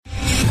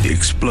The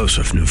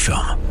explosive new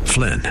film,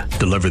 Flynn,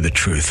 deliver the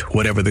truth,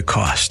 whatever the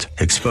cost,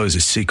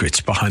 exposes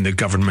secrets behind the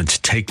government's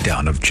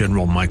takedown of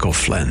General Michael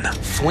Flynn.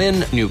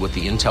 Flynn knew what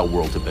the intel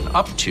world had been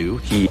up to.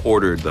 He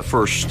ordered the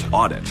first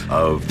audit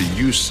of the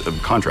use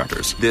of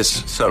contractors.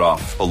 This set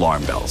off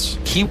alarm bells.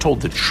 He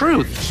told the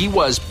truth. He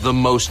was the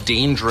most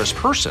dangerous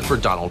person for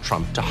Donald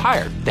Trump to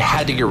hire. They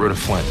had to get rid of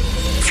Flynn.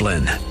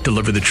 Flynn,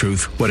 deliver the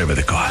truth, whatever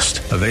the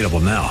cost. Available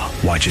now.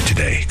 Watch it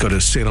today. Go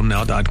to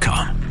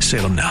salemnow.com.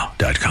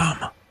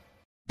 salemnow.com.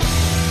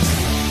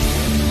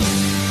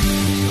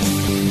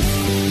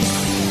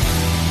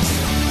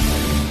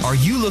 Are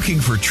you looking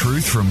for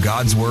truth from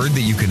God's Word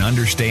that you can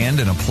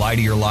understand and apply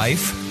to your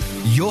life?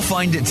 You'll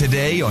find it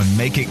today on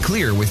Make It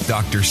Clear with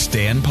Dr.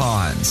 Stan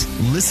Pons.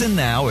 Listen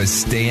now as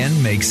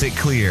Stan makes it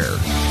clear.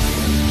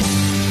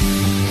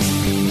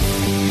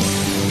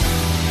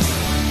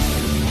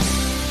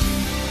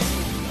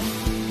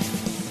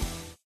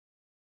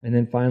 And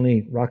then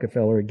finally,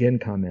 Rockefeller again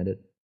commented,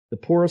 "The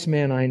poorest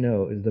man I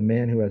know is the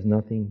man who has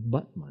nothing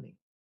but money."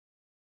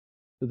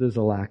 So there's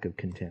a lack of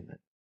contentment.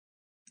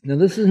 Now,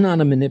 this is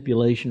not a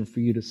manipulation for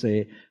you to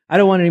say, I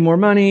don't want any more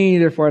money,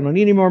 therefore I don't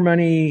need any more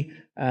money,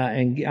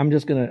 and I'm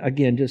just going to,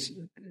 again, just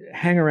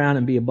hang around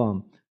and be a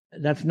bum.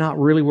 That's not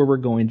really where we're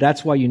going.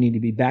 That's why you need to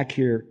be back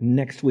here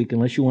next week,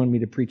 unless you want me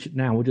to preach it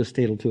now. We'll just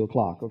stay till 2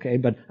 o'clock, okay?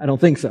 But I don't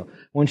think so.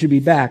 I want you to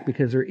be back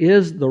because there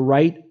is the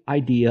right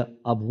idea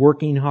of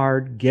working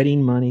hard,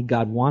 getting money.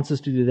 God wants us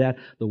to do that.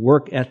 The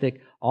work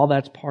ethic, all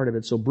that's part of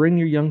it. So bring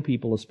your young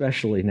people,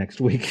 especially next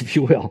week, if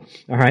you will,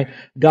 all right?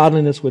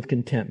 Godliness with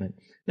contentment.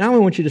 Now I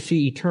want you to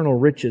see eternal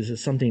riches as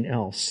something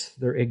else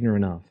they're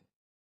ignorant of.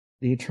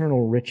 The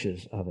eternal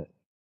riches of it.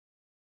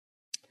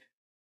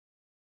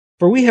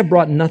 For we have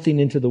brought nothing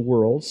into the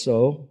world,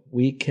 so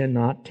we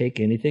cannot take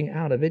anything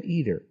out of it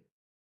either.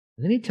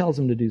 And then he tells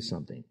them to do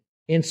something.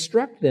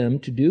 Instruct them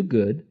to do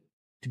good,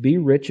 to be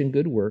rich in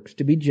good works,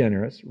 to be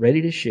generous,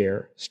 ready to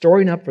share,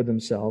 storing up for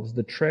themselves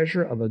the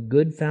treasure of a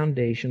good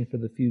foundation for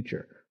the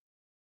future.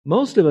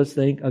 Most of us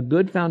think a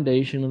good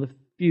foundation of the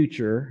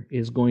future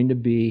is going to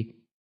be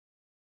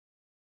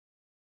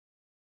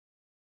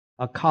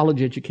a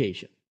college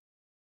education.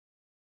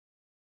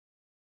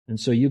 And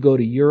so you go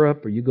to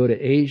Europe or you go to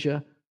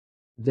Asia,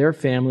 their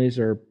families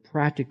are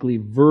practically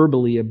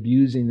verbally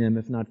abusing them,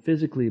 if not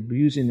physically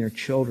abusing their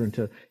children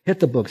to hit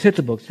the books, hit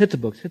the books, hit the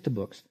books, hit the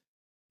books.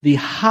 The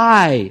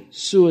high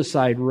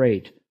suicide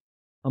rate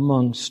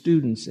among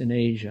students in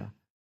Asia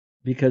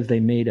because they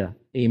made a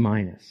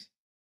A-.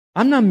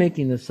 I'm not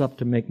making this up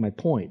to make my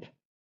point.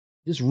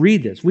 Just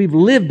read this. We've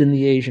lived in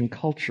the Asian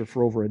culture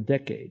for over a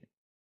decade.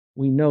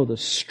 We know the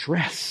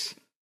stress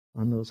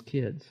on those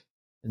kids.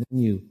 And then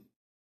you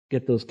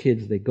get those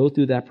kids, they go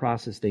through that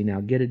process, they now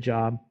get a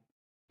job.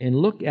 And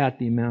look at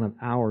the amount of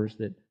hours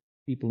that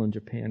people in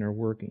Japan are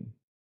working.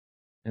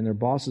 And their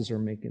bosses are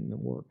making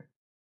them work.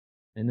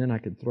 And then I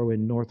could throw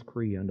in North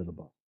Korea under the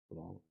bus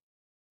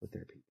with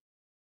their people.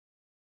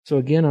 So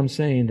again, I'm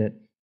saying that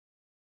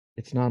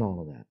it's not all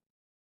of that.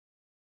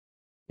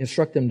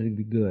 Instruct them to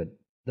be good.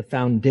 The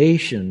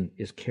foundation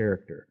is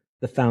character.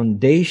 The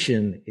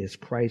foundation is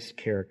Christ's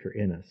character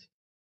in us,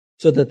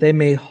 so that they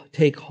may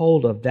take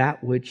hold of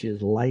that which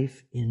is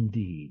life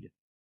indeed.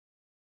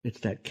 It's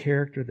that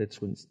character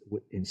that's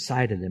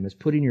inside of them. It's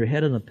putting your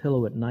head on the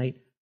pillow at night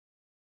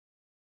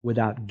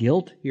without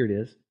guilt, here it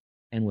is,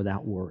 and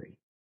without worry.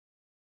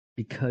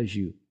 Because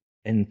you,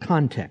 in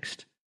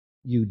context,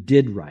 you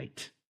did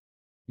right.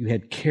 You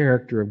had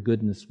character of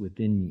goodness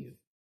within you.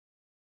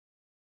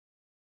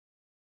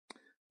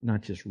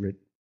 Not just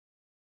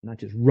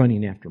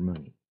running after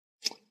money.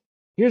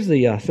 Here's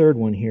the third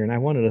one here, and I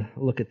wanted to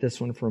look at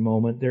this one for a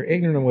moment. They're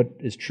ignorant of what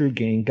is true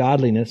gain,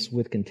 godliness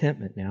with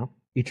contentment now,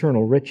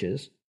 eternal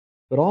riches,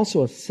 but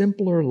also a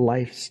simpler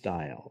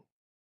lifestyle.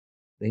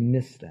 They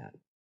miss that.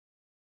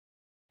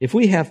 If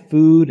we have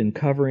food and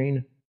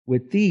covering,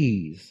 with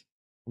these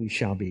we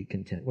shall be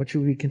content. What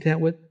should we be content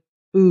with?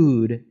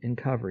 Food and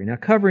covering. Now,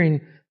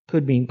 covering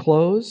could mean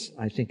clothes.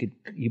 I think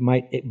you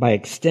might, by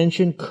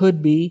extension,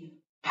 could be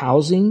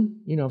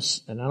housing,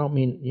 and I don't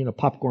mean,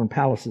 popcorn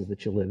palaces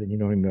that you live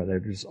in, they're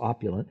just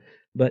opulent,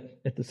 but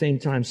at the same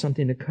time,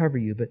 something to cover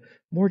you, but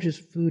more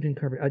just food and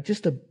cover,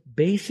 just the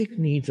basic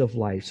needs of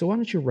life. So why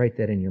don't you write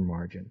that in your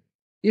margin?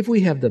 If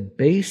we have the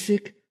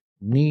basic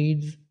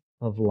needs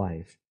of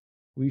life,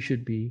 we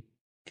should be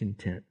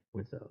content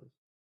with those.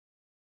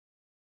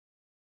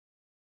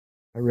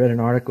 I read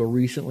an article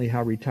recently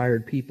how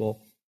retired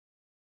people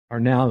are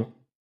now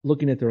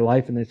looking at their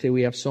life and they say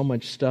we have so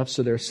much stuff,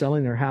 so they're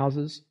selling their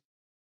houses.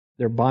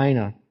 They're buying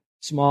a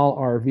small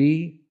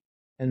RV,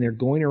 and they're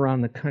going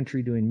around the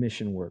country doing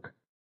mission work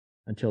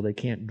until they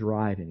can't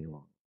drive any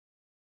longer.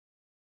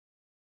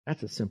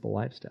 That's a simple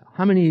lifestyle.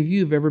 How many of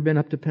you have ever been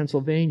up to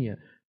Pennsylvania,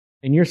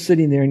 and you're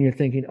sitting there and you're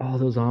thinking, oh,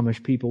 those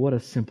Amish people, what a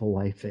simple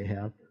life they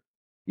have.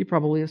 You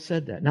probably have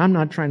said that. Now, I'm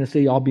not trying to say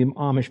y'all be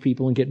Amish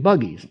people and get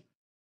buggies.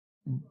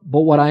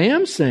 But what I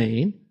am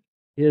saying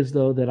is,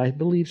 though, that I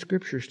believe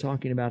Scripture is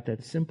talking about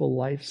that simple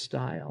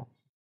lifestyle,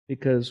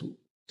 because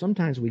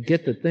sometimes we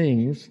get the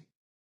things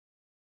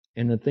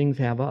and the things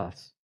have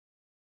us.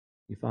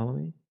 You follow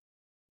me?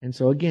 And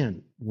so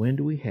again, when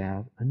do we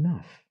have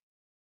enough?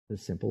 The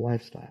simple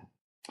lifestyle.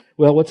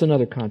 Well, what's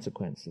another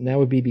consequence? And that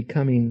would be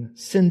becoming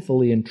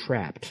sinfully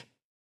entrapped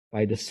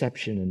by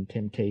deception and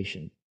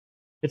temptation.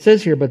 It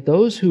says here, but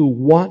those who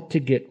want to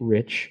get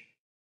rich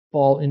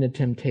fall into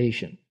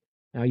temptation.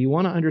 Now you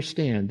want to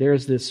understand,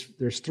 there's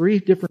three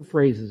different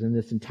phrases in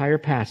this entire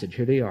passage.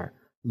 Here they are.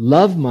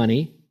 Love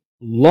money,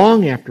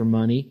 long after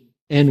money,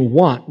 and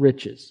want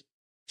riches.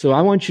 So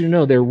I want you to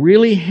know they're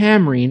really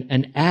hammering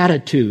an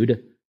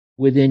attitude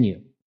within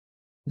you.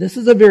 This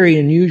is a very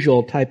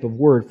unusual type of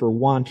word for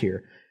want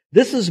here.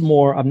 This is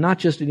more of not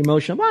just an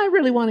emotion, I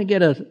really want to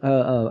get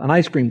an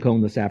ice cream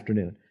cone this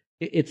afternoon.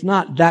 It's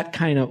not that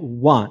kind of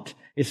want.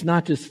 It's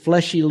not just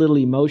fleshy little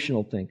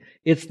emotional thing.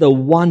 It's the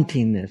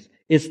wantingness.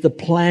 It's the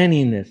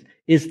planningness.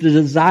 It's the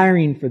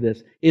desiring for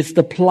this. It's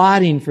the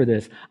plotting for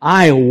this.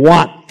 I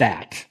want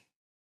that.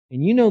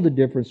 And you know the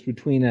difference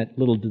between that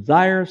little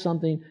desire of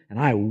something and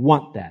I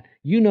want that.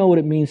 You know what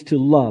it means to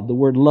love. The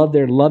word love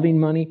there, loving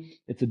money,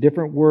 it's a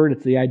different word.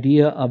 It's the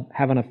idea of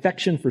having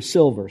affection for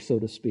silver, so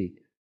to speak.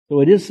 So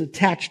it is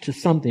attached to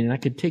something. And I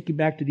could take you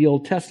back to the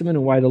Old Testament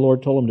and why the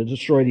Lord told him to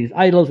destroy these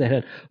idols that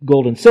had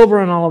gold and silver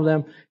on all of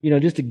them.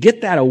 Just to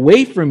get that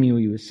away from you,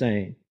 he was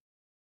saying.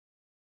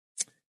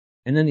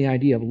 And then the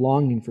idea of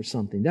longing for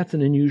something. That's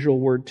an unusual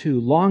word too.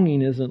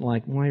 Longing isn't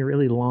like, I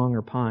really long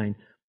or pine.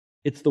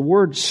 It's the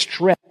word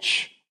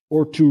stretch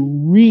or to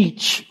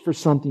reach for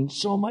something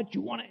so much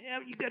you want to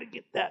have, you got to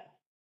get that.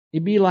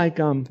 It'd be like,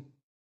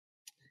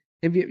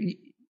 have you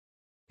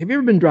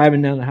ever been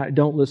driving down the highway?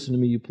 Don't listen to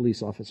me, you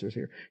police officers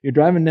here. You're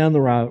driving down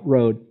the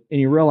road and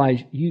you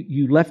realize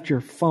you left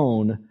your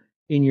phone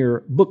in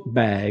your book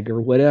bag or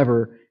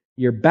whatever,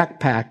 your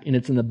backpack, and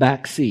it's in the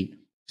back seat.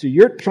 So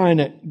you're trying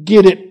to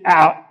get it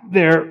out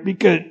there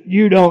because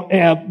you don't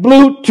have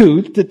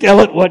Bluetooth to tell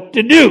it what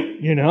to do,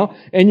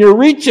 and you're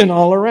reaching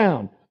all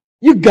around.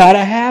 You got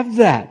to have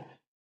that,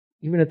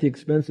 even at the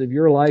expense of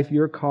your life,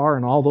 your car,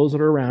 and all those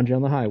that are around you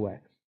on the highway.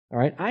 All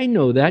right, I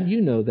know that, you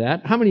know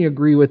that. How many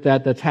agree with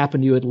that? That's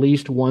happened to you at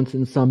least once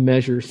in some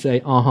measure.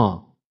 Say,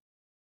 Well,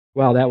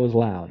 that was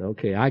loud.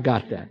 Okay, I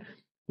got that.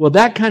 Well,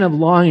 that kind of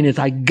longing is,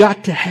 I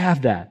got to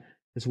have that,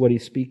 is what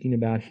he's speaking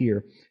about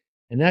here.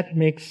 And that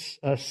makes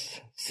us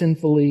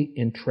sinfully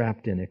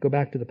entrapped in it. Go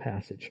back to the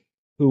passage.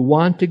 Who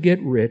want to get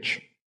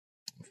rich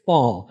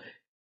fall.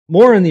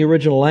 More in the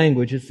original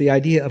language, it's the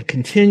idea of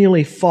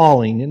continually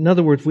falling. In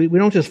other words, we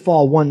don't just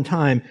fall one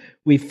time.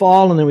 We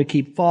fall and then we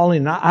keep falling.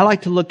 And I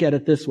like to look at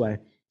it this way.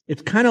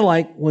 It's kind of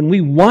like when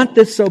we want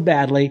this so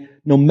badly,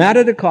 no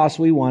matter the cost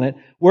we want it,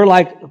 we're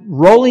like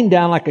rolling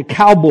down like a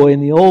cowboy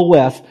in the Old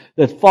West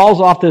that falls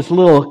off this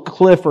little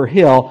cliff or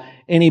hill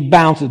and he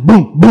bounces,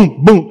 boom,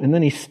 boom, boom, and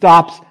then he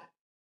stops.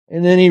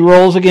 And then he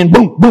rolls again,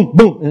 boom, boom,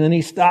 boom. And then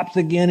he stops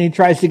again. He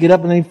tries to get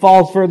up and then he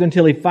falls further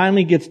until he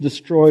finally gets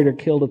destroyed or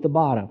killed at the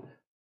bottom.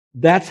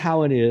 That's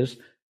how it is,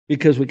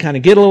 because we kind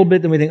of get a little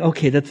bit, then we think,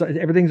 okay,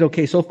 everything's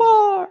okay so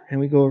far.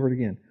 And we go over it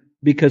again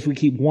because we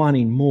keep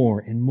wanting more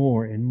and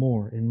more and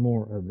more and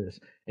more of this.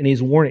 And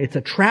he's warning, it's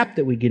a trap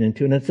that we get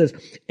into. And it says,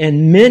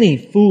 and many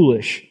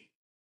foolish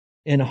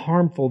and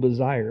harmful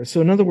desires.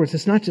 So in other words,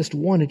 it's not just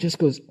one, it just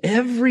goes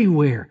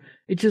everywhere.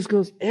 It just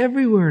goes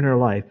everywhere in our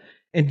life.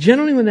 And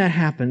generally when that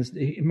happens,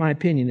 in my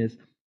opinion,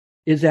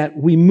 is that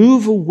we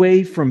move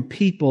away from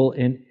people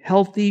and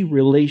healthy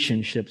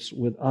relationships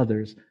with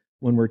others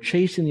when we're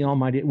chasing the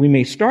Almighty. We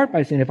may start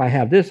by saying, if I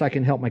have this, I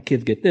can help my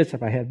kids get this.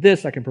 If I have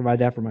this, I can provide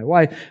that for my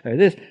wife. Or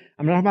this.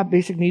 I'm not about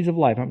basic needs of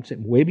life. I'm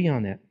saying way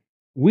beyond that.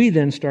 We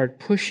then start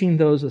pushing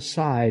those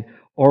aside,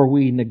 or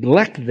we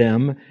neglect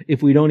them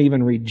if we don't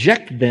even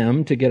reject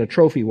them to get a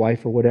trophy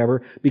wife or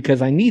whatever,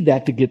 because I need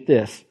that to get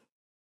this.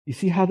 You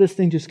see how this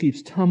thing just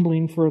keeps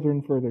tumbling further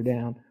and further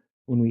down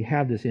when we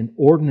have this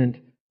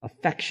inordinate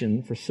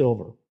affection for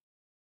silver.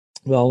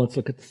 Well, let's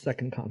look at the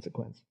second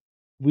consequence.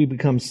 We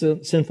become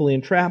sinfully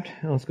entrapped.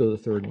 Now let's go to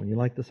the third one. You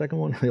like the second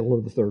one? I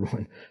love the third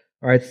one.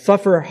 All right,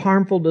 suffer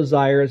harmful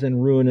desires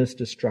and ruinous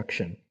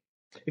destruction.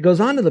 It goes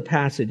on to the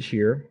passage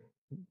here,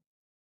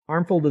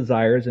 harmful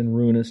desires and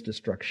ruinous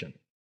destruction.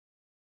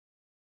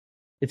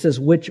 It says,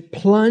 which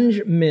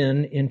plunge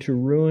men into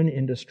ruin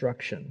and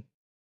destruction.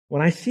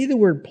 When I see the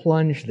word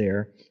plunge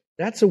there,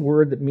 that's a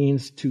word that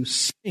means to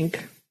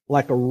sink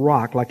like a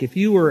rock. Like if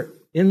you were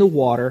in the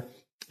water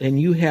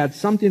and you had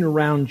something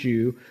around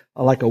you,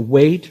 like a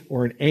weight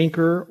or an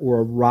anchor or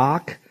a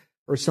rock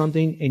or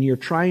something, and you're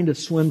trying to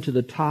swim to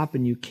the top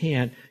and you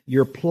can't,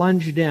 you're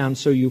plunged down.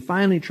 So you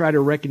finally try to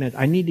recognize,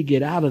 I need to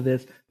get out of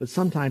this, but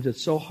sometimes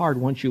it's so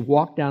hard once you've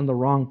walked down the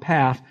wrong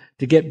path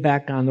to get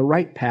back on the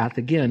right path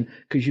again,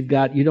 because you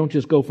don't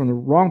just go from the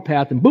wrong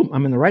path and boom,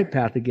 I'm in the right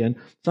path again.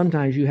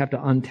 Sometimes you have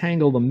to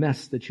untangle the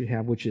mess that you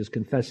have, which is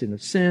confessing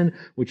of sin,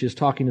 which is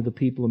talking to the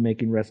people and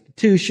making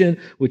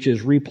restitution, which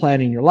is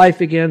replanning your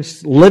life again,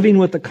 living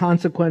with the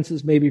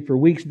consequences maybe for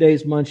weeks,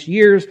 days, months,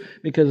 years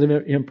because of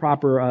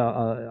improper,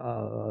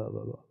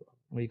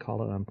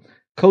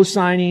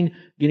 co-signing,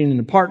 getting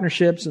into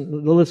partnerships,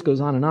 and the list goes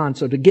on and on.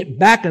 So to get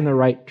back on the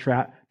right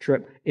track,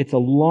 trip. It's a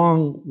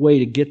long way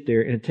to get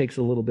there, and it takes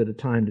a little bit of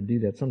time to do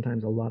that,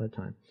 sometimes a lot of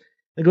time.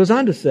 It goes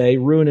on to say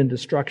ruin and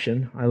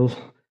destruction.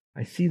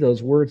 I see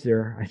those words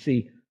there. I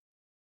see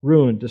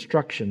ruin,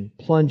 destruction,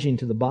 plunging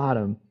to the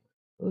bottom.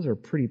 Those are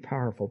pretty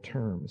powerful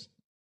terms.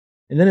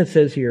 And then it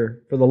says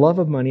here, for the love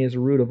of money is a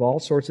root of all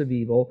sorts of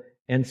evil,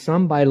 and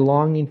some by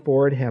longing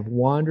for it have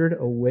wandered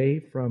away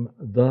from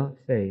the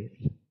faith.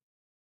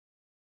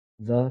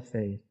 The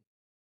faith.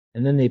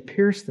 And then they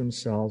pierce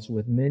themselves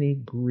with many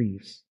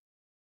griefs.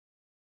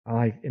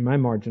 In my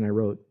margin I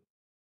wrote,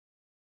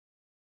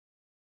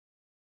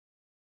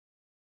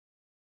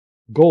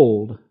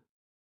 gold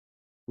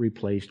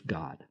replaced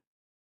God.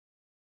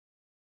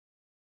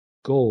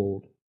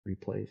 Gold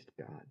replaced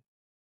God.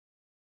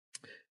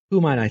 Who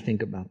might I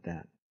think about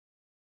that?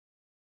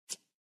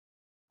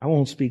 I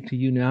won't speak to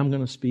you now. I'm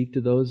going to speak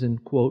to those in,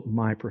 quote,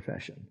 my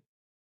profession.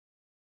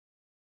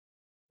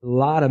 A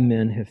lot of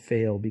men have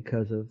failed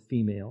because of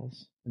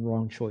females and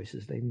wrong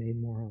choices they've made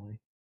morally.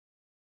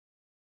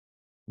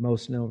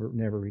 Most never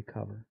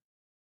recover.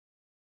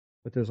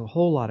 But there's a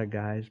whole lot of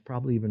guys,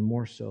 probably even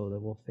more so,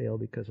 that will fail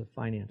because of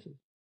finances.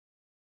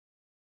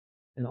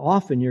 And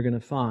often you're going to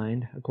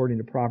find, according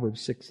to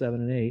Proverbs 6, 7,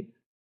 and 8,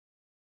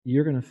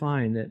 you're going to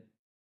find that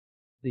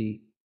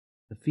the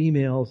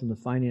females and the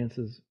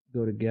finances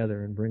go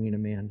together in bringing a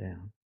man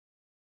down.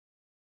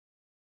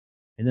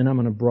 And then I'm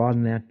going to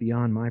broaden that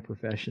beyond my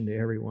profession to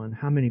everyone.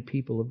 How many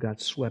people have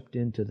got swept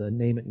into the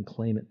name it and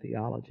claim it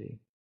theology,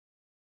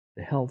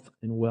 the health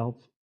and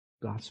wealth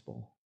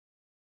gospel,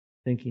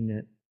 thinking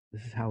that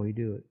this is how we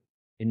do it?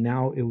 And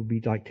now it would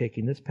be like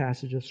taking this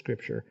passage of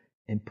Scripture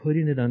and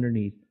putting it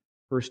underneath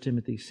 1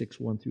 Timothy 6,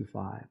 1 through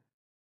 5.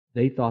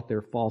 They thought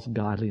their false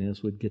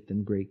godliness would get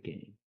them great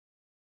gain.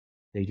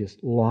 They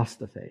just lost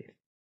the faith.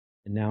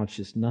 And now it's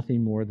just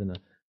nothing more than a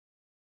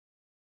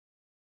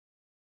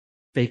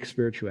fake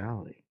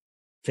spirituality,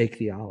 fake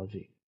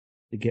theology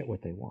to get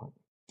what they want.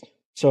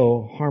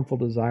 So harmful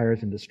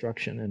desires and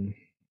destruction and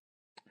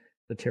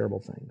the terrible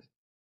things.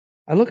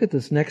 I look at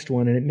this next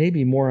one, and it may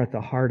be more at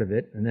the heart of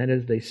it, and that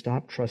is they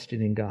stop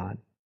trusting in God.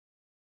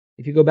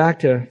 If you go back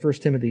to 1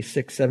 Timothy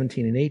 6,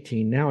 17 and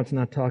 18, now it's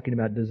not talking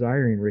about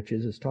desiring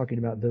riches, it's talking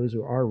about those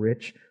who are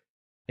rich.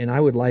 And I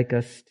would like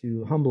us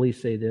to humbly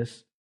say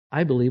this: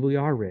 I believe we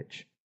are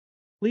rich.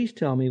 Please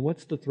tell me,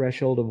 what's the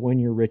threshold of when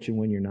you're rich and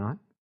when you're not?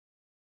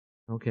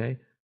 Okay?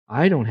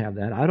 I don't have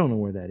that. I don't know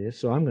where that is,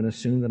 so I'm going to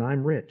assume that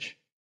I'm rich.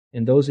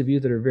 And those of you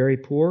that are very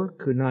poor,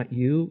 could not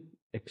you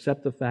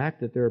accept the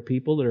fact that there are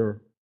people that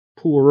are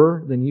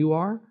poorer than you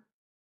are?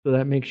 So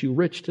that makes you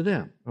rich to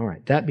them. All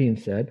right, that being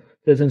said, it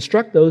says,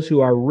 instruct those who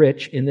are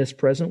rich in this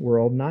present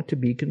world not to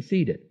be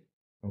conceited.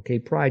 Okay,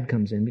 pride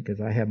comes in because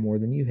I have more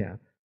than you have.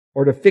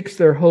 Or to fix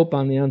their hope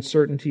on the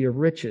uncertainty of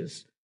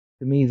riches.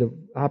 To me, the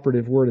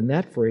operative word in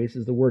that phrase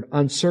is the word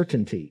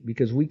uncertainty,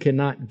 because we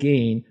cannot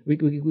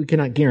we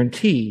cannot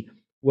guarantee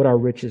what our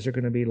riches are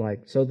going to be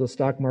like. So the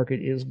stock market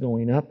is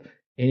going up.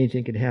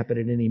 Anything could happen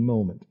at any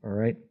moment, all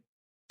right?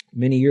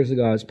 Many years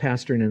ago, I was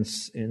pastoring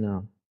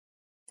in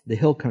the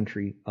hill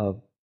country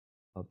of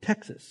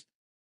Texas.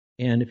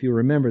 And if you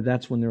remember,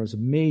 that's when there was a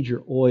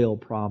major oil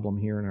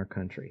problem here in our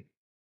country.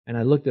 And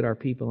I looked at our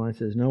people and I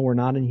said, no, we're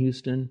not in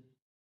Houston.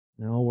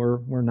 No,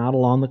 we're not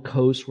along the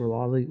coast where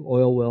all the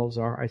oil wells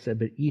are. I said,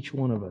 but each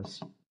one of us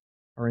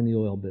are in the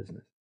oil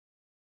business.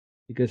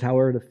 Because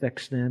however it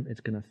affects them, it's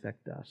going to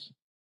affect us.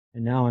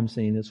 And now I'm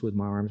saying this with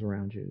my arms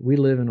around you. We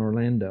live in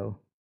Orlando,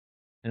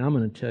 and I'm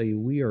going to tell you,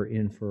 we are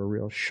in for a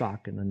real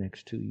shock in the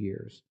next 2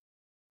 years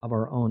of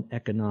our own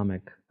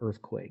economic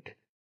earthquake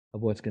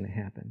of what's going to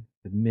happen.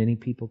 With many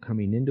people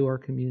coming into our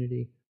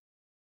community,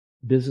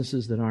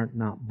 businesses that aren't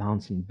not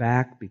bouncing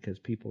back because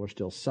people are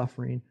still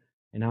suffering.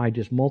 And now I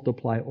just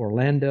multiply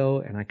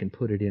Orlando, and I can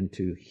put it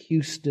into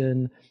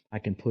Houston. I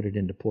can put it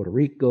into Puerto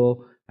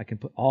Rico. I can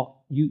put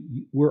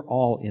we're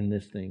all in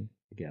this thing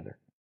together.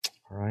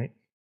 All right?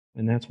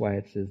 And that's why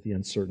it says the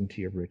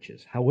uncertainty of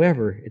riches.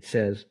 However, it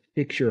says,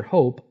 fix your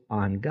hope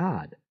on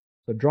God.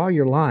 So draw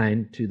your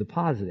line to the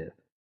positive.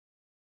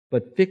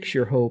 But fix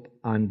your hope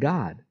on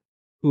God,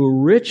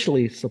 who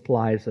richly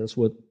supplies us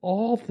with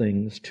all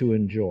things to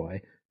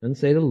enjoy. Doesn't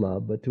say to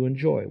love, but to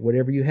enjoy.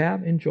 Whatever you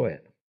have, enjoy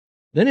it.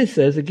 Then it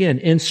says again,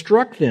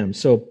 instruct them.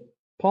 So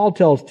Paul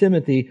tells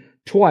Timothy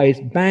twice,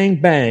 bang,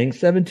 bang,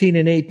 17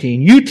 and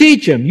 18, you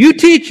teach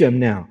them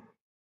now.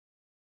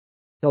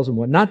 Tells them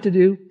what not to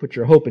do, put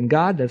your hope in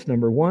God, that's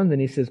number one. Then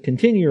he says,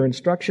 continue your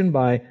instruction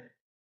by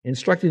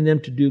instructing them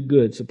to do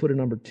good. So put a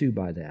number 2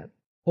 by that.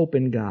 Hope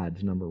in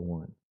God's number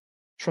 1.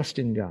 Trust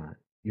in God.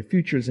 Your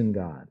future's in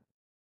God.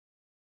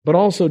 But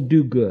also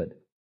do good.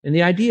 And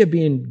the idea of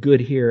being good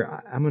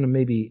here, I'm going to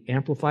maybe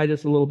amplify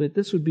this a little bit.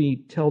 This would be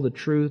tell the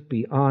truth,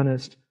 be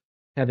honest,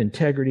 have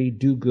integrity,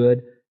 do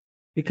good.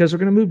 Because we're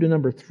going to move to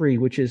number 3,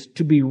 which is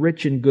to be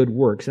rich in good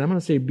works. And I'm going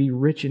to say be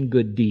rich in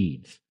good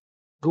deeds.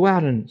 Go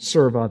out and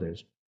serve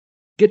others.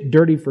 Get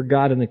dirty for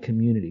God in the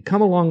community.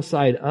 Come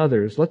alongside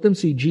others. Let them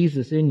see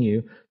Jesus in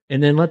you,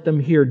 and then let them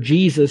hear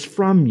Jesus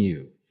from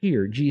you.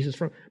 Hear Jesus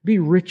from. Be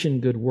rich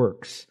in good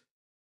works.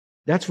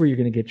 That's where you're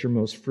going to get your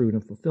most fruit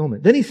and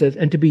fulfillment. Then he says,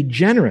 and to be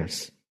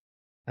generous.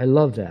 I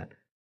love that.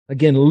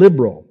 Again,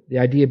 liberal. The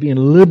idea of being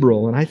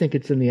liberal, and I think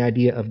it's in the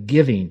idea of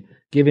giving.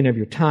 Giving of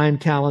your time,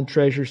 talent,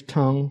 treasures,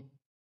 tongue,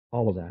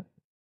 all of that.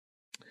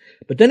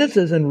 But then it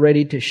says, and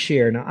ready to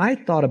share. Now, I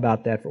thought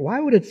about that. Why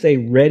would it say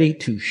ready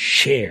to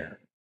share?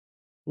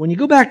 When you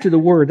go back to the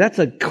word, that's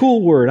a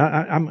cool word.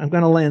 I'm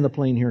going to land the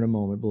plane here in a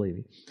moment, believe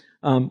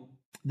me.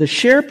 The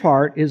share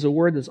part is a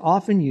word that's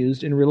often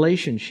used in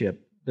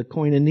relationship, the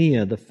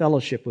koinonia, the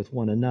fellowship with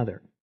one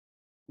another,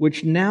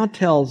 which now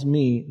tells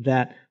me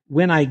that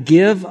when I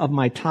give of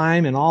my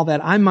time and all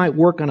that, I might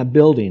work on a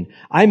building.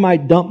 I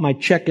might dump my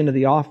check into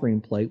the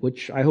offering plate,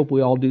 which I hope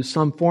we all do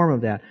some form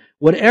of that.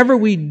 Whatever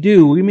we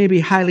do, we may be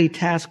highly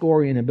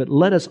task-oriented, but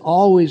let us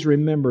always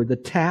remember the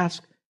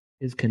task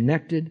is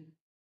connected to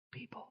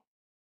people.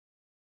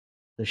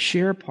 The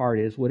share part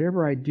is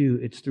whatever I do,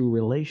 it's through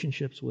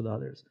relationships with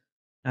others.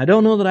 I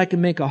don't know that I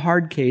can make a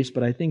hard case,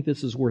 but I think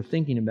this is worth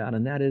thinking about,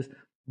 and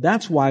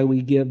that's why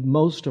we give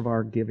most of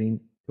our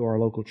giving to our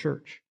local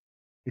church,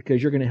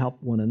 because you're going to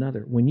help one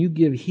another. When you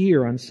give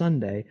here on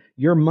Sunday,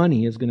 your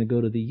money is going to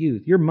go to the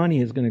youth. Your money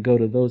is going to go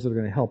to those that are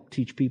going to help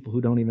teach people who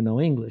don't even know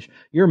English.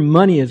 Your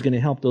money is going to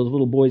help those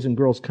little boys and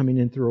girls coming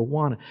in through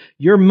Awana.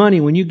 Your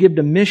money, when you give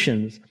to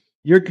missions,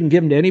 you can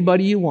give them to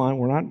anybody you want.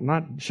 We're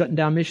not shutting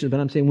down missions, but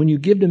I'm saying when you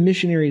give to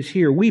missionaries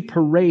here, we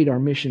parade our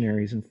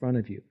missionaries in front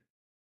of you.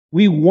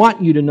 We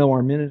want you to know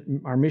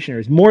our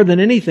missionaries. More than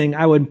anything,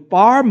 I would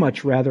far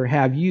much rather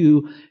have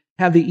you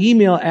have the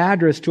email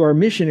address to our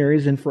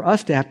missionaries and for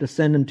us to have to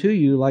send them to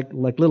you like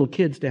little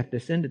kids to have to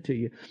send it to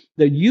you.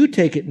 That you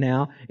take it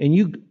now and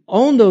you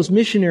own those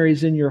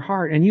missionaries in your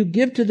heart and you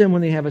give to them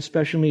when they have a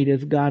special need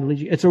as God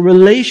leads you. It's a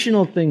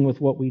relational thing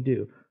with what we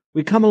do.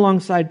 We come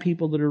alongside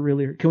people that are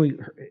really... Can we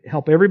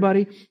help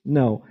everybody?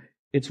 No.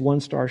 It's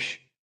one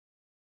starfish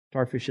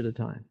at a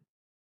time.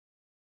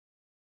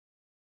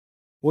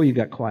 Boy, you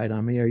got quiet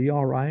on me. Are you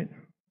all right?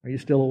 Are you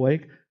still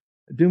awake?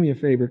 Do me a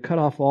favor, cut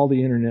off all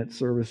the internet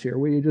service here.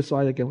 Will you just so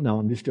I can... No,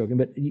 I'm just joking.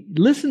 But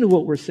listen to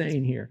what we're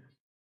saying here.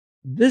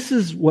 This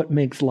is what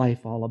makes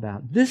life all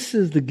about. This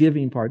is the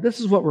giving part. This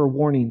is what we're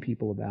warning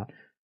people about,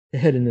 to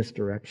head in this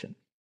direction.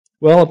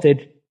 Well, if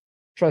they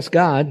trust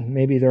God,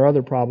 maybe their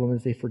other problem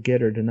is they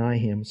forget or deny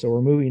Him. So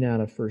we're moving out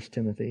of 1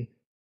 Timothy.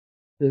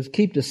 It says,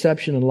 keep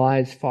deception and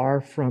lies far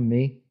from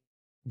me.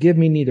 Give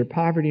me neither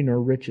poverty nor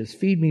riches.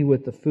 Feed me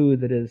with the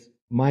food that is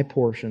my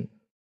portion,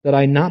 that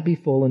I not be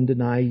full and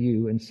deny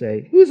you and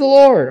say, who's the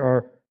Lord?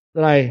 Or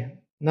that I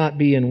not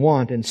be in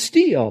want and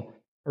steal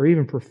or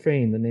even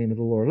profane the name of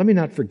the Lord. Let me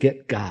not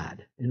forget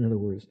God. In other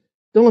words,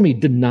 don't let me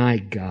deny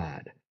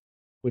God,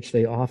 which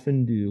they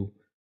often do,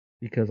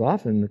 because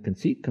often the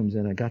conceit comes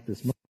in. I got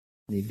this money.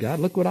 I need God.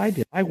 Look what I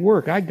did. I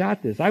work. I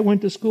got this. I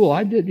went to school.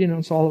 I did,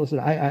 it's all of a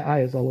sudden,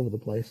 I is all over the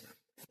place.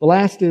 The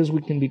last is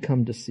we can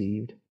become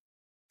deceived.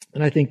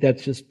 And I think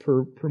that's just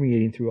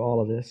permeating through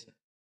all of this.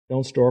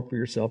 Don't store up for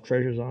yourself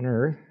treasures on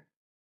earth,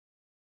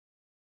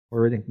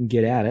 or they can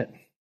get at it,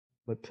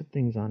 but put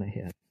things on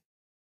ahead.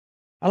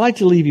 I'd like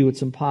to leave you with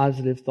some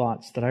positive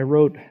thoughts that I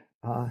wrote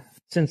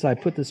since I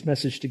put this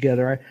message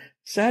together. I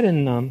sat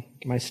in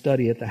my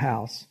study at the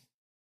house,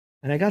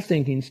 and I got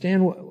thinking,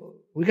 Stan,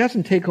 we got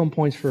some take-home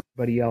points for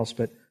everybody else,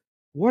 but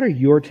what are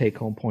your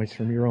take-home points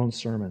from your own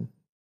sermon?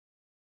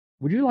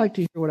 Would you like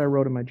to hear what I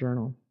wrote in my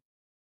journal?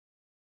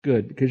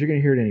 Good, because you're going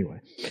to hear it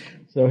anyway.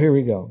 So here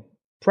we go.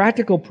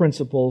 Practical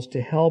principles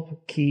to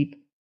help keep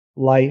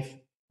life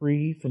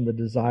free from the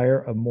desire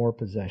of more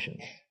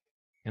possessions.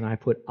 And I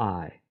put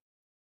I.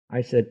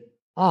 I said,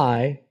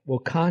 I will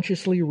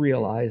consciously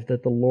realize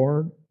that the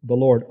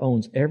Lord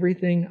owns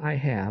everything I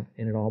have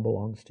and it all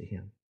belongs to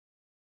Him.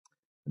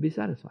 And be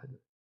satisfied with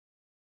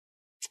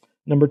it.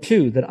 Number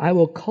 2, that I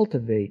will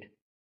cultivate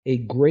a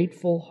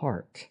grateful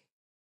heart.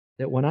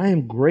 That when I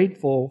am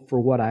grateful for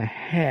what I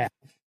have,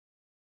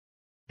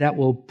 that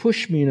will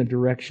push me in a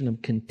direction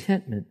of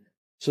contentment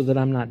so that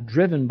I'm not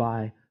driven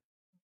by,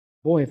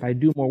 boy, if I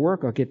do more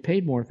work, I'll get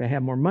paid more. If I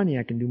have more money,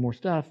 I can do more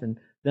stuff, and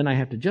then I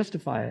have to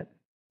justify it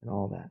and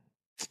all that.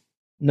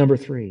 Number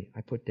 3,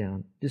 I put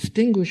down,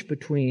 distinguish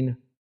between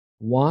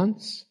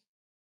wants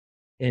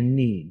and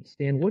needs.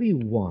 Stan, what do you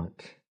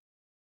want?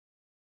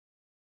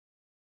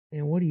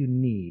 And what do you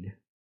need?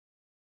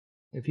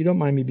 If you don't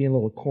mind me being a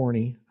little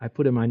corny, I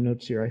put in my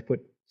notes here, I put,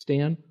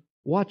 Stan,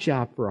 watch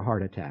out for a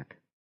heart attack.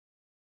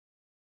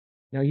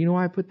 Now, you know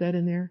why I put that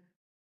in there?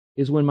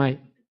 Is when my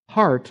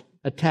heart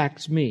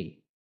attacks me.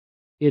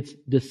 It's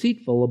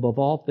deceitful above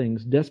all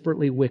things,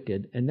 desperately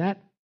wicked, and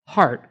that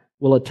heart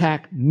will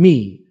attack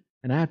me.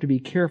 And I have to be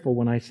careful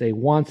when I say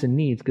wants and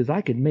needs, because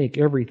I could make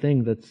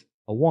everything that's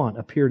a want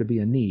appear to be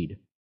a need.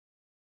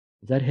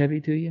 Is that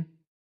heavy to you?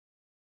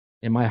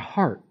 And my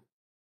heart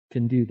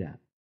can do that.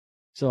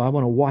 So I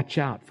want to watch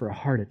out for a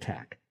heart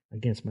attack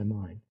against my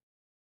mind.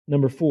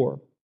 Number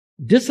 4,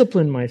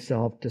 discipline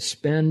myself to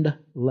spend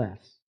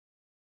less.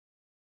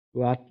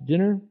 Go out to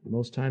dinner,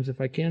 most times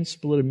if I can,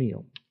 split a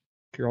meal.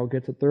 Carol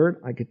gets a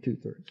third, I get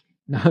 2/3.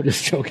 No, I'm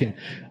just joking.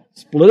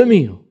 Split a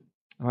meal.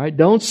 All right,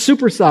 don't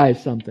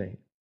supersize something.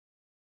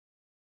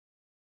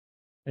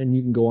 And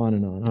you can go on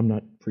and on. I'm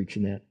not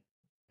preaching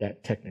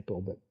that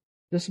technical, but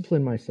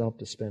discipline myself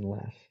to spend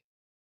less.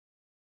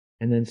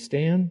 And then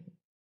Stan,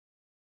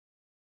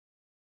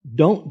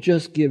 don't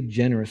just give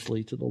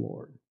generously to the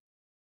Lord.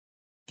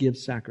 Give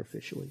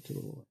sacrificially to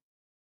the Lord.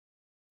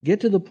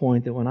 Get to the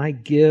point that when I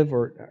give,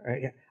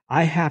 or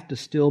I have to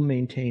still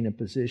maintain a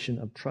position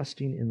of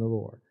trusting in the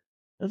Lord.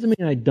 Doesn't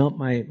mean I dump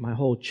my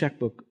whole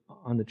checkbook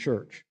on the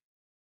church,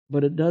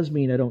 but it does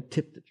mean I don't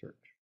tip the church.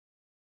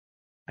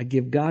 I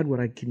give God what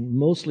I can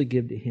mostly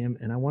give to Him,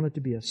 and I want it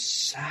to be a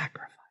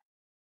sacrifice.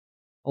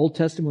 Old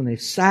Testament, when they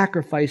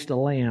sacrificed a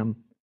lamb,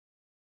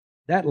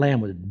 that lamb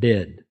was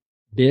dead.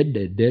 Dead.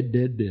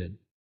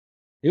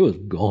 It was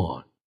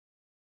gone.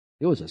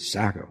 It was a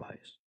sacrifice.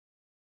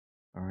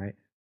 All right?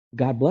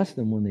 God blessed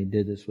them when they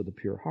did this with a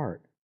pure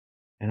heart.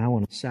 And I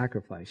want to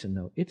sacrifice and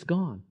know it's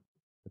gone.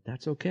 But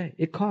that's okay.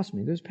 It cost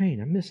me. There's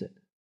pain. I miss it.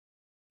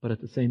 But at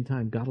the same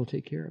time, God will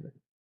take care of it.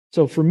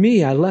 So for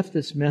me, I left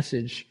this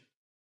message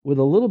with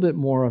a little bit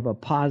more of a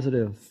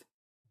positive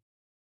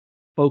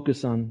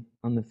focus on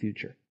the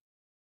future.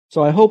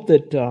 So I hope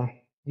that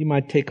you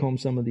might take home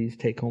some of these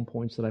take-home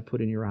points that I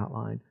put in your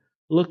outline.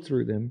 Look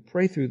through them.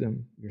 Pray through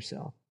them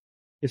yourself.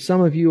 If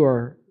some of you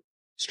are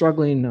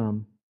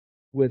struggling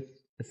with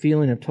the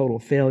feeling of total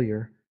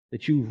failure,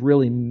 that you've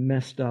really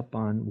messed up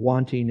on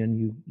wanting,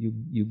 and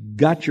you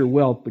got your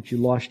wealth, but you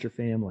lost your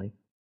family.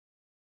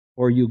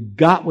 Or you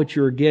got what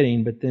you were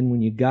getting, but then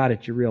when you got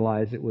it, you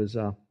realized it was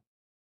a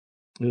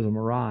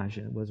mirage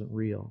and it wasn't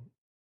real.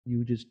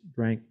 You just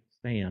drank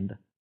sand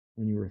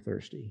when you were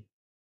thirsty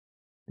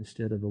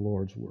instead of the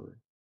Lord's Word.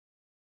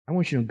 I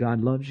want you to know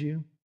God loves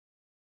you,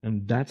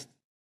 and that's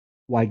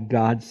why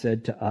God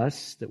said to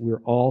us that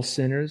we're all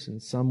sinners in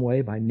some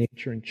way by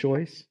nature and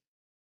choice,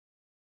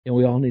 and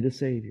we all need a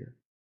Savior.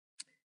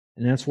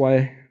 And that's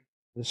why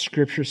the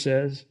Scripture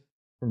says,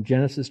 from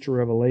Genesis to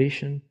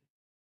Revelation,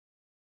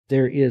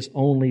 there is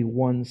only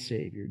one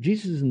Savior.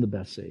 Jesus isn't the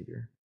best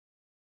Savior.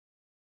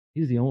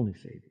 He's the only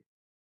Savior.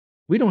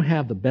 We don't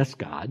have the best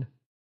God.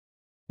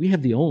 We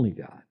have the only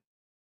God,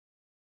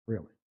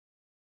 really.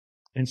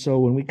 And so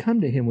when we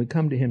come to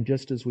Him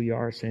just as we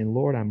are, saying,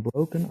 Lord, I'm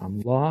broken,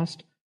 I'm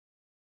lost,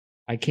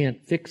 I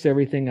can't fix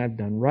everything I've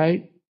done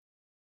right,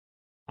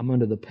 I'm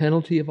under the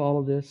penalty of all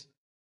of this,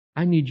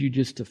 I need you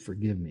just to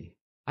forgive me.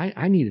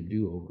 I need a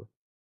do-over.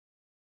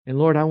 And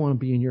Lord, I want to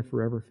be in your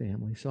forever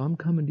family. So I'm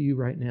coming to you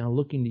right now,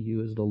 looking to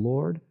you as the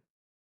Lord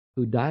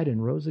who died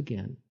and rose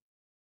again.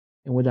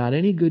 And without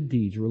any good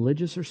deeds,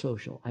 religious or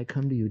social, I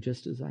come to you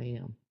just as I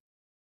am.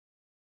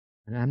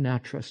 And I'm now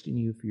trusting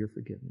you for your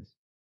forgiveness.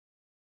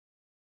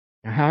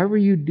 Now, however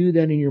you do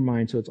that in your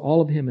mind, so it's all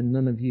of Him and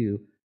none of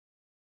you,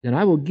 then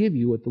I will give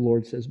you what the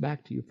Lord says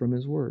back to you from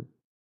His Word.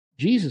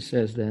 Jesus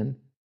says then,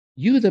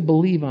 you that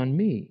believe on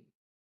me,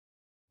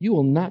 you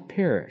will not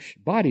perish.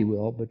 Body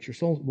will, but your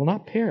soul will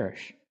not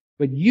perish.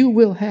 But you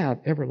will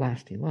have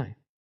everlasting life.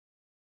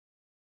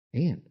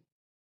 And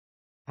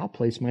I'll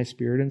place my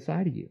Spirit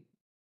inside of you,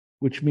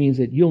 which means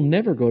that you'll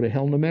never go to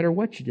hell no matter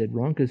what you did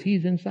wrong, because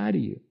He's inside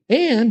of you.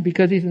 And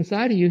because He's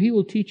inside of you, He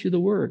will teach you the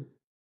Word.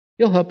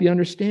 He'll help you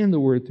understand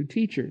the Word through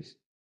teachers.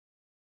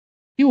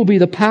 He will be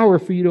the power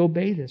for you to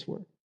obey this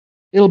Word.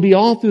 It'll be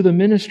all through the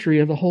ministry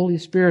of the Holy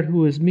Spirit,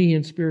 who is me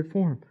in spirit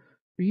form,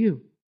 for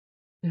you,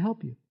 to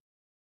help you.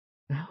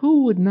 Now,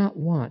 who would not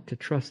want to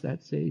trust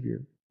that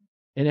Savior?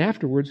 And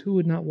afterwards, who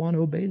would not want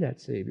to obey that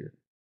Savior?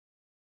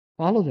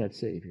 Follow that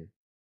Savior.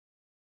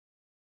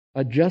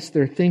 Adjust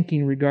their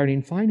thinking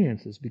regarding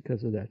finances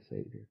because of that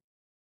Savior.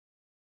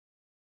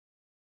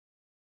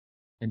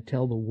 And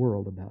tell the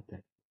world about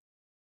that.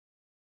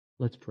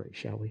 Let's pray,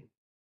 shall we?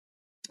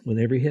 With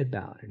every head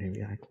bowed and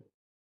every eye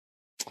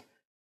closed.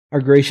 Our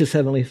gracious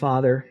Heavenly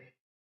Father,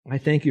 I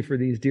thank you for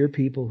these dear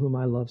people whom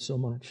I love so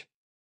much.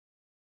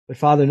 But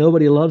Father,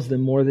 nobody loves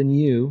them more than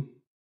you.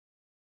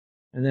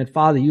 And that,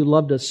 Father, you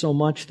loved us so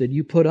much that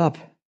you put up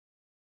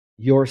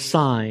your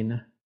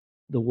sign,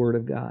 the Word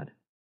of God.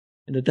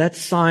 And that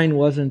sign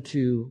wasn't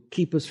to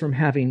keep us from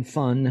having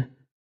fun,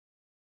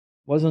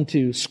 wasn't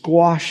to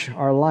squash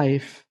our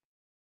life,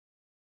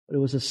 but it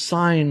was a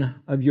sign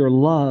of your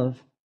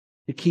love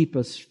to keep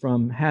us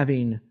from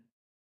having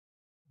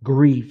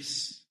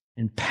griefs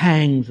and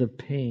pangs of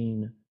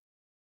pain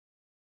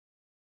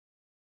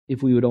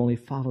if we would only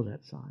follow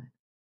that sign.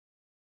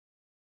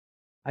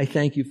 I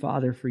thank you,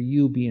 Father, for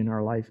you being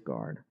our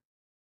lifeguard,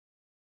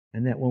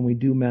 and that when we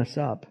do mess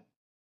up,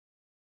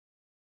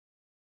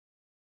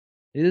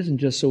 it isn't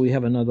just so we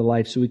have another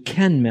life so we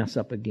can mess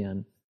up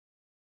again,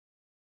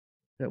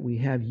 that we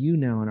have you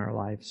now in our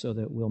life so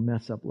that we'll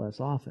mess up less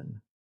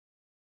often,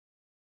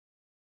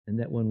 and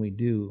that when we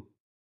do,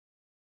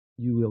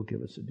 you will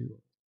give us a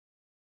do-over.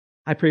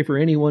 I pray for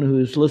anyone who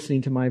is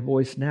listening to my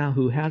voice now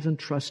who hasn't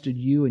trusted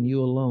you and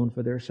you alone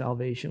for their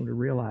salvation to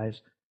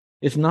realize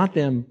it's not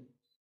them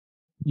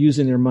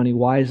using their money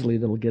wisely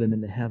that'll get them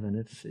into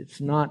heaven.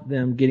 It's not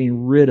them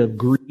getting rid of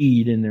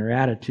greed in their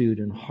attitude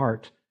and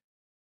heart.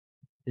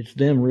 It's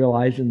them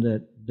realizing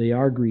that they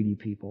are greedy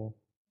people.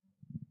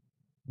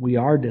 We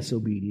are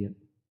disobedient.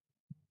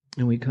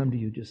 And we come to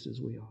you just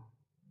as we are.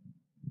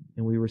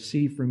 And we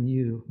receive from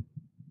you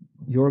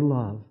your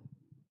love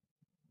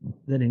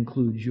that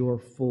includes your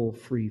full,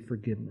 free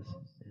forgiveness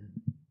of sin.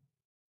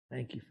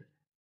 Thank you for that.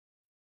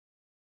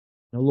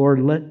 Now,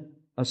 Lord, let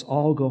us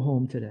all go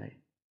home today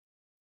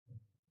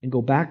and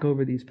go back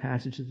over these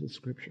passages of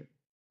Scripture.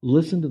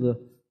 Listen to the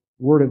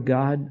Word of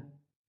God,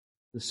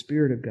 the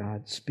Spirit of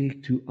God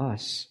speak to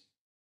us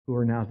who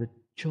are now the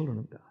children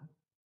of God,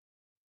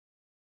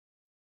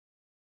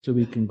 so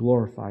we can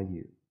glorify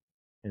you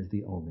as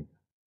the only God.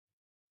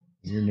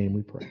 In your name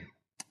we pray.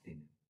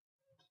 Amen.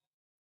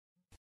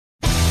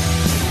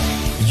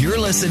 You're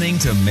listening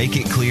to Make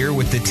It Clear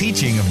with the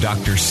teaching of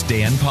Dr.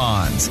 Stan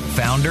Ponz,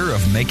 founder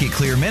of Make It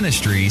Clear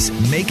Ministries.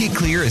 Make It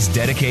Clear is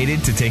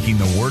dedicated to taking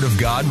the Word of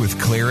God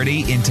with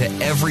clarity into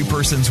every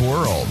person's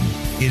world.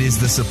 It is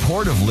the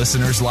support of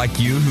listeners like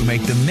you who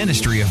make the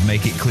ministry of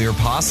Make It Clear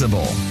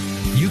possible.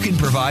 You can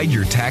provide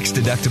your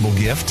tax-deductible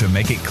gift to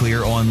Make It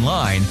Clear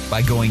online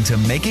by going to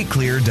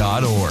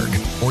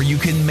makeitclear.org, or you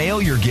can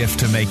mail your gift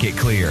to Make It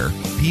Clear,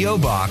 P.O.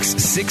 Box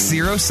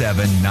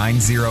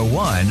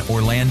 607901,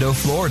 Orlando,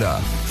 Florida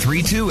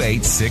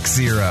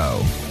 32860.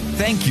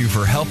 Thank you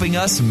for helping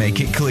us make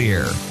it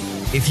clear.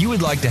 If you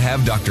would like to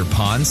have Dr.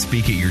 Ponz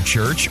speak at your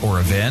church or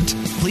event,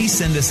 please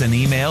send us an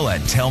email at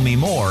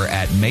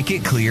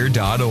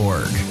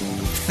tellmemore@makeitclear.org.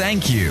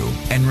 Thank you,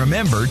 and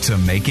remember to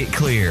make it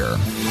clear.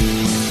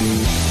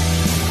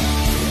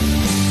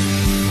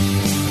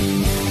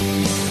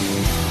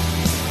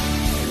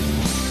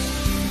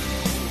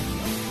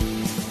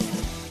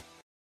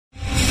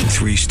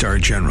 Three-star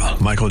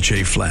General Michael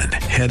J. Flynn,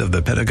 head of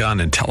the Pentagon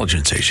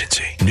Intelligence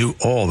Agency, knew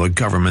all the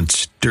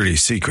government's dirty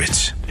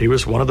secrets. He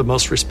was one of the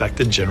most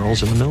respected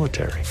generals in the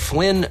military.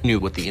 Flynn knew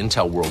what the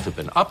intel world had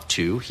been up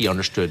to. He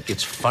understood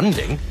its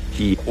funding.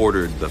 He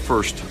ordered the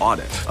first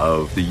audit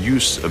of the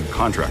use of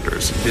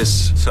contractors.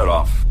 This set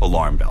off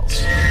alarm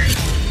bells.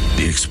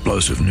 The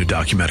explosive new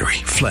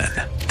documentary, Flynn,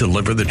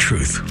 Deliver the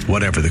Truth,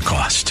 Whatever the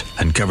Cost,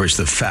 uncovers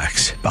the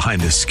facts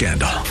behind this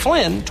scandal.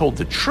 Flynn told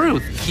the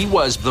truth. He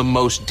was the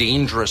most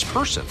dangerous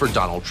person for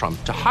Donald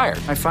Trump to hire.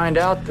 I find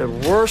out the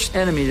worst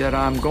enemy that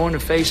I'm going to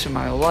face in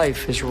my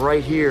life is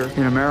right here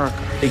in America.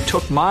 They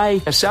took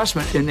my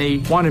assessment and they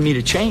wanted me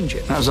to change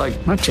it. And I was like,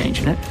 I'm not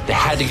changing it. They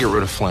had to get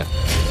rid of Flynn.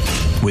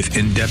 With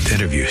in-depth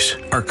interviews,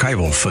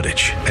 archival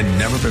footage, and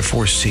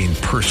never-before-seen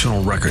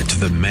personal records of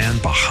the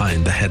man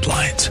behind the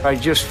headlines. I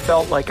just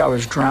felt like I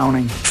was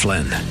drowning.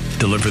 Flynn,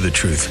 Deliver the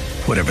Truth,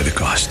 Whatever the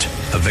Cost.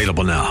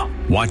 Available now.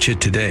 Watch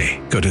it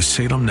today. Go to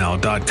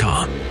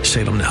salemnow.com.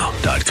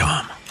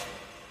 salemnow.com.